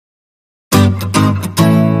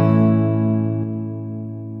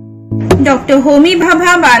Dr. Homi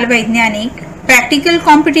Bhabha Bal Vaidyanik Practical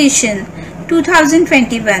Competition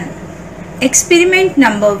 2021 Experiment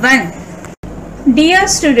number 1. Dear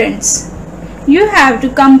students, you have to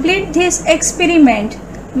complete this experiment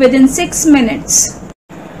within 6 minutes.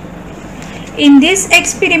 In this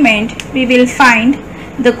experiment, we will find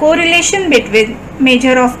the correlation between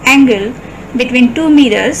measure of angle between two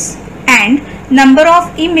mirrors and number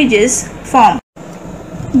of images formed.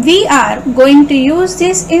 We are going to use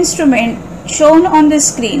this instrument shown on the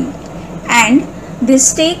screen and this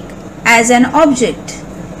stick as an object.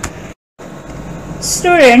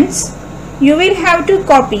 Students, you will have to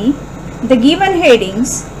copy the given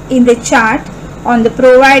headings in the chart on the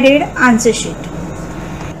provided answer sheet.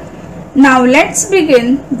 Now let's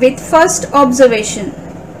begin with first observation.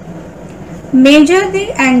 Measure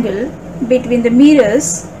the angle between the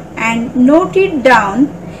mirrors and note it down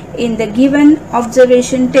in the given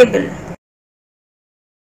observation table.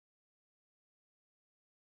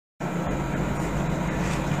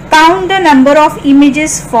 Count the number of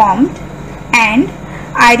images formed and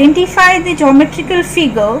identify the geometrical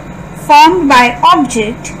figure formed by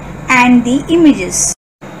object and the images.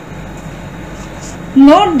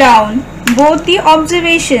 Note down both the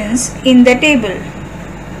observations in the table.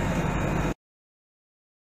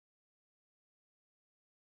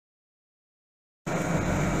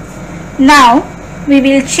 Now we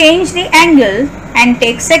will change the angle and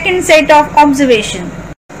take second set of observation.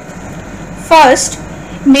 First,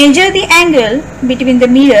 measure the angle between the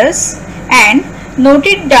mirrors and note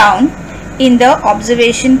it down in the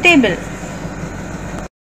observation table.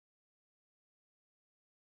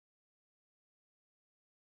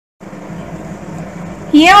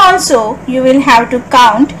 Here also you will have to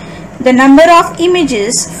count the number of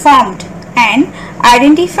images formed and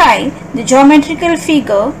identify the geometrical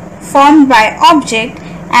figure formed by object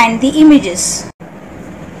and the images.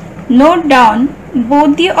 Note down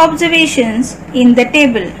both the observations in the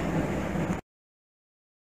table.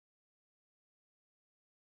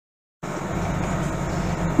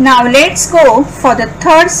 Now let's go for the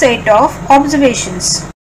third set of observations.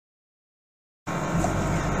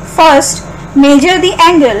 First, measure the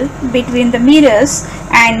angle between the mirrors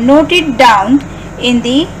and note it down in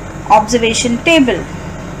the observation table.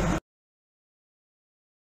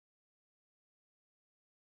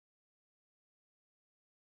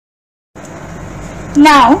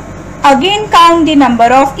 Now again count the number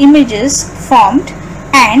of images formed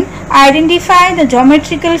and identify the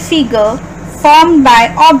geometrical figure formed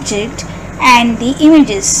by object and the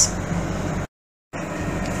images.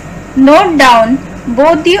 Note down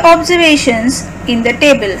both the observations in the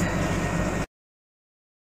table.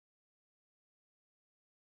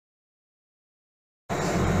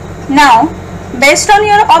 Now, based on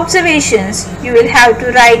your observations, you will have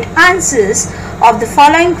to write answers of the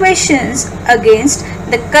following questions against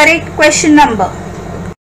the correct question number.